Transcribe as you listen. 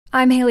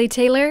I'm Haley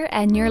Taylor,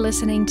 and you're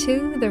listening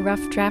to the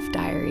Rough Draft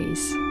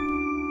Diaries.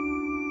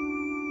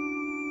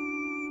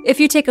 If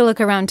you take a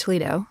look around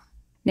Toledo,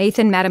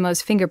 Nathan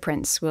Mattimoe's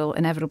fingerprints will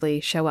inevitably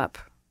show up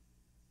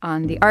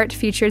on the art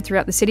featured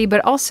throughout the city,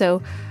 but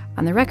also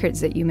on the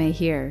records that you may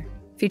hear,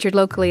 featured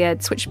locally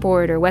at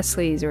Switchboard or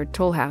Wesley's or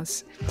Toll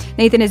House.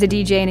 Nathan is a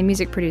DJ and a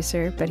music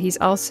producer, but he's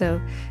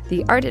also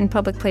the Art and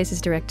Public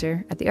Places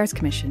Director at the Arts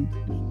Commission,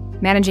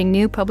 managing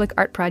new public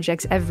art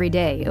projects every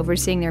day,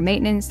 overseeing their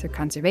maintenance, their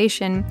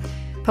conservation,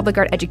 public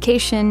art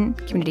education,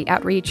 community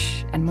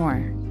outreach, and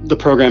more. The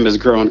program has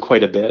grown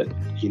quite a bit,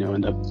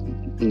 in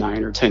the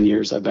 9 or 10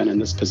 years I've been in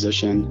this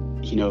position.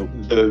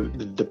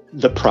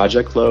 The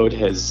project load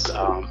has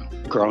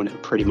grown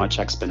pretty much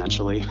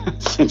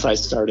exponentially since I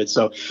started.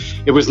 So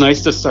it was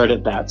nice to start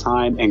at that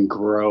time and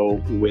grow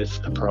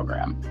with the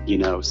program,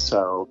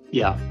 So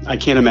yeah, I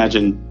can't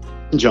imagine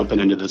jumping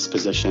into this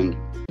position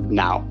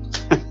now.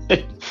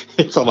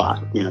 It's a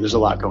lot, there's a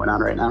lot going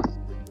on right now.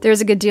 There's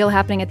a good deal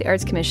happening at the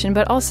Arts Commission,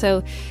 but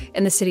also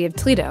in the city of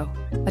Toledo,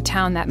 a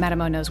town that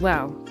Mattimoe knows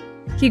well.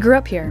 He grew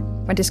up here,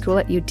 went to school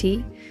at UT,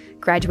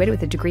 graduated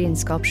with a degree in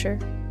sculpture,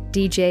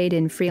 DJ'd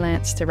and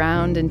freelanced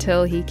around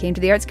until he came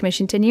to the Arts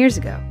Commission 10 years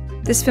ago.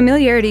 This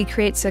familiarity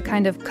creates a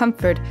kind of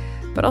comfort,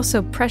 but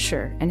also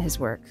pressure in his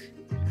work,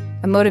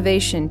 a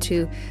motivation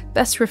to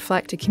best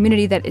reflect a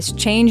community that is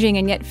changing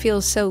and yet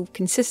feels so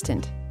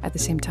consistent at the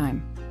same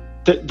time.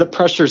 The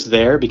pressure's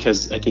there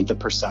because I think the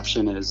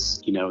perception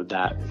is,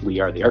 that we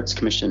are the Arts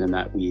Commission and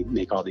that we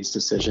make all these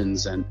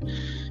decisions. And,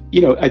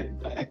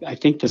 I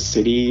think the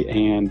city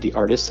and the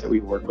artists that we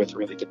work with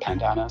really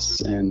depend on us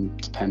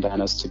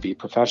to be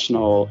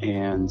professional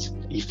and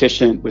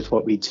efficient with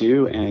what we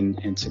do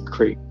and to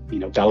create,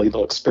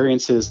 valuable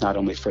experiences, not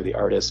only for the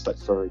artists, but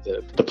for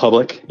the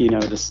public,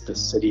 the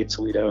city of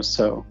Toledo.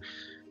 So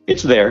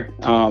it's there.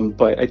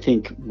 But I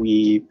think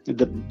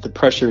the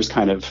pressure is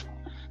kind of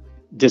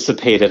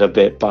dissipated a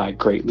bit by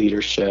great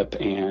leadership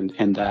and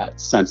that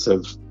sense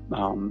of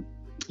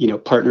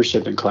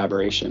partnership and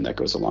collaboration that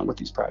goes along with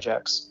these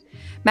projects.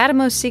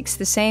 Mattimoe seeks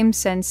the same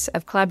sense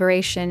of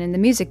collaboration in the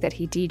music that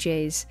he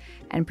DJs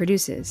and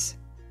produces.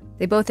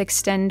 They both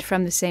extend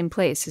from the same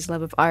place, his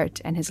love of art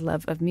and his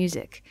love of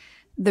music,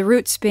 the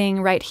roots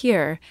being right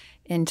here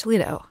in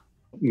Toledo.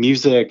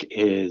 Music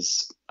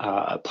is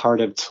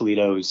part of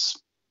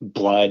Toledo's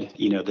blood,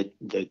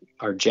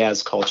 our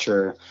jazz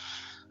culture.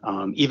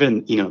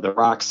 Even, the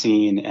rock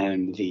scene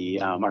and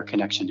our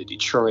connection to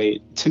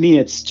Detroit. To me,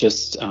 it's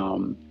just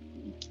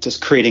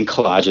creating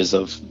collages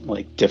of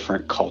like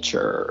different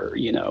culture,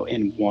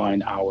 in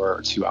 1 hour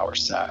or 2 hour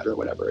set or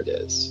whatever it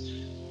is.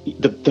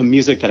 The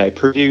music that I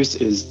produce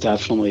is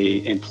definitely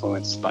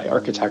influenced by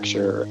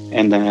architecture.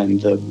 And then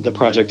the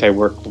project I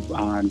work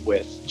on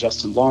with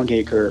Justin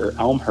Longacre,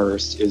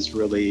 Elmhurst, is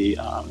really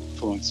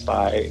influenced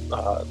by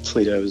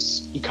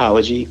Toledo's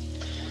ecology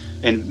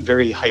and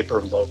very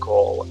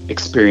hyper-local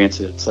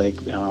experiences. It's like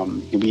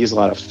we use a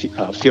lot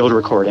of field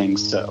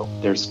recordings, so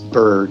there's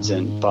birds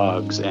and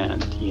bugs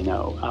and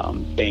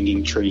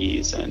banging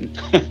trees and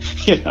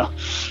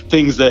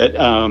things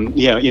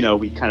that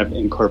we kind of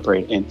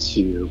incorporate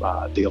into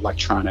the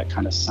electronic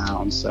kind of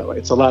sound. So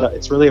it's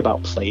really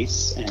about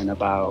place and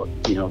about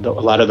a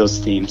lot of those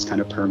themes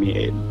kind of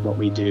permeate what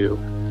we do.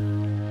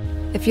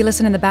 If you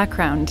listen in the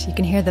background, you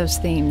can hear those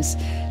themes.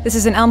 This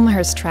is an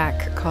Elmhurst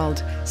track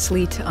called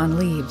Sleet on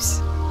Leaves.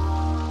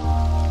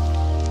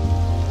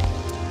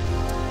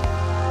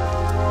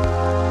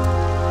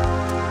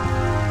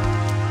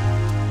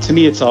 To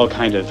me, it's all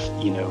kind of,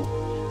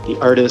 the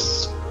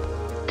artists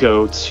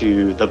go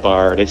to the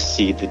bar to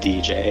see the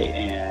DJ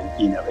and,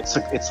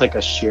 it's like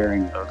a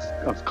sharing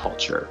of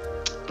culture.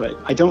 But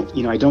I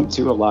don't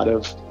do a lot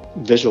of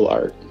visual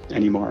art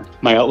anymore.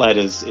 My outlet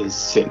is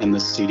sitting in the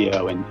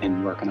studio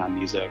and working on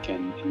music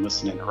and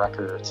listening to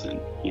records and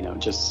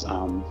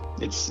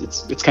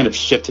it's kind of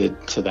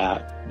shifted to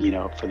that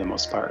for the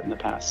most part in the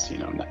past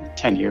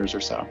 10 years or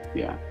so.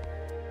 Yeah.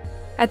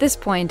 At this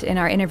point in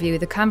our interview,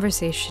 the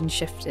conversation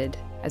shifted,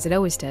 as it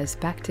always does,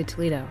 back to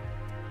Toledo.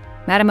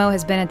 Mattimoe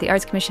has been at the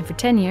Arts Commission for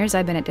 10 years.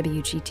 I've been at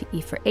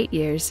WGTE for 8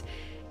 years,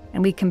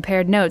 and we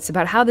compared notes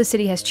about how the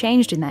city has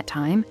changed in that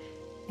time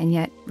and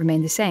yet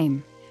remained the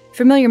same.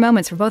 Familiar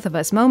moments for both of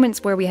us,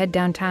 moments where we head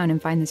downtown and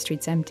find the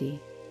streets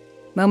empty.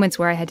 Moments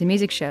where I head to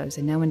music shows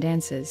and no one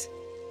dances.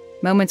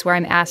 Moments where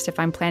I'm asked if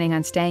I'm planning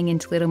on staying in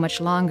Toledo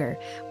much longer.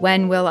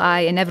 When will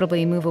I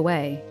inevitably move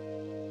away?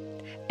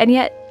 And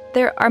yet,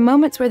 there are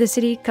moments where the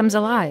city comes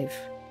alive.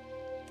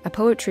 A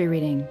poetry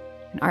reading,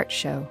 an art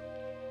show,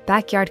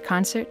 backyard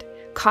concert,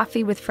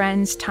 coffee with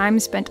friends, time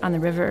spent on the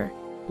river,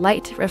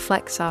 light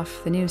reflects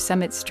off the new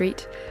Summit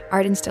Street,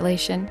 art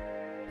installation,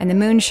 and the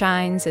moon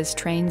shines as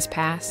trains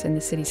pass and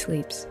the city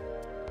sleeps.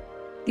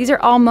 These are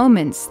all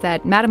moments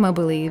that Mattimoe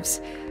believes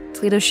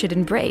Toledo should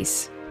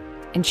embrace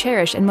and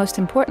cherish, and most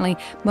importantly,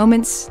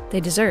 moments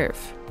they deserve.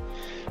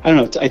 I don't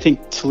know, I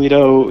think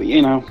Toledo,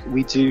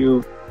 we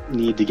do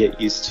need to get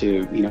used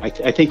to,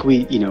 I think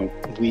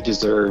we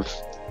deserve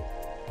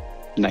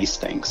nice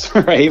things,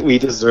 right? We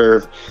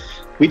deserve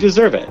we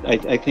deserve it.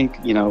 I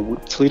think,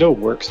 Toledo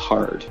works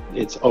hard.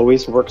 It's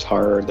always worked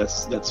hard.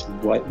 That's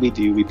what we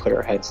do. We put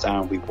our heads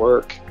down, we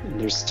work. And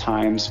there's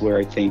times where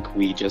I think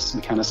we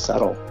kind of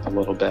settle a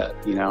little bit,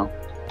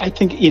 I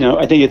think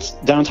it's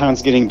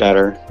downtown's getting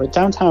better, but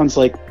downtown's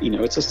like,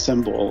 it's a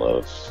symbol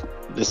of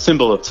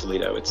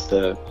Toledo. It's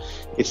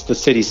the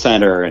city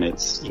center, and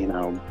it's,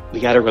 we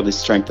got to really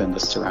strengthen the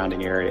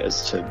surrounding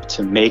areas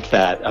to make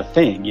that a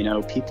thing.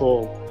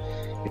 People,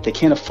 if they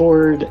can't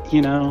afford,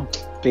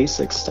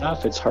 basic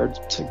stuff, it's hard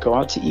to go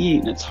out to eat,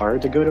 and it's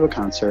hard to go to a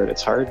concert.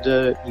 It's hard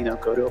to,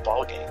 go to a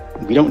ball game.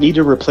 We don't need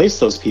to replace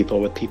those people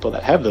with people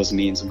that have those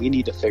means. We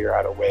need to figure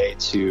out a way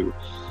to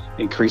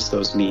increase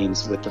those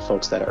means with the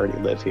folks that already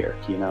live here.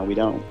 We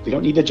don't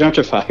need to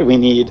gentrify. We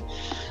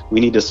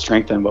need to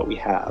strengthen what we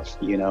have,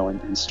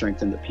 and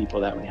strengthen the people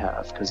that we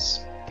have,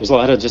 because there's a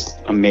lot of just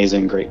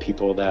amazing, great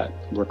people that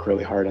work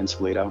really hard in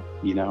Toledo,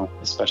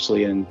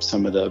 especially in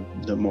some of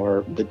the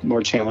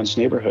more challenged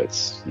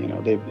neighborhoods.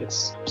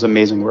 There's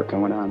amazing work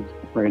going on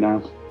right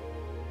now.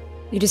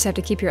 You just have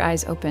to keep your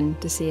eyes open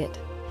to see it.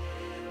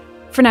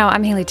 For now,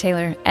 I'm Haley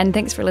Taylor, and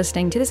thanks for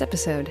listening to this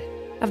episode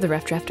of the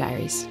Rough Draft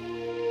Diaries.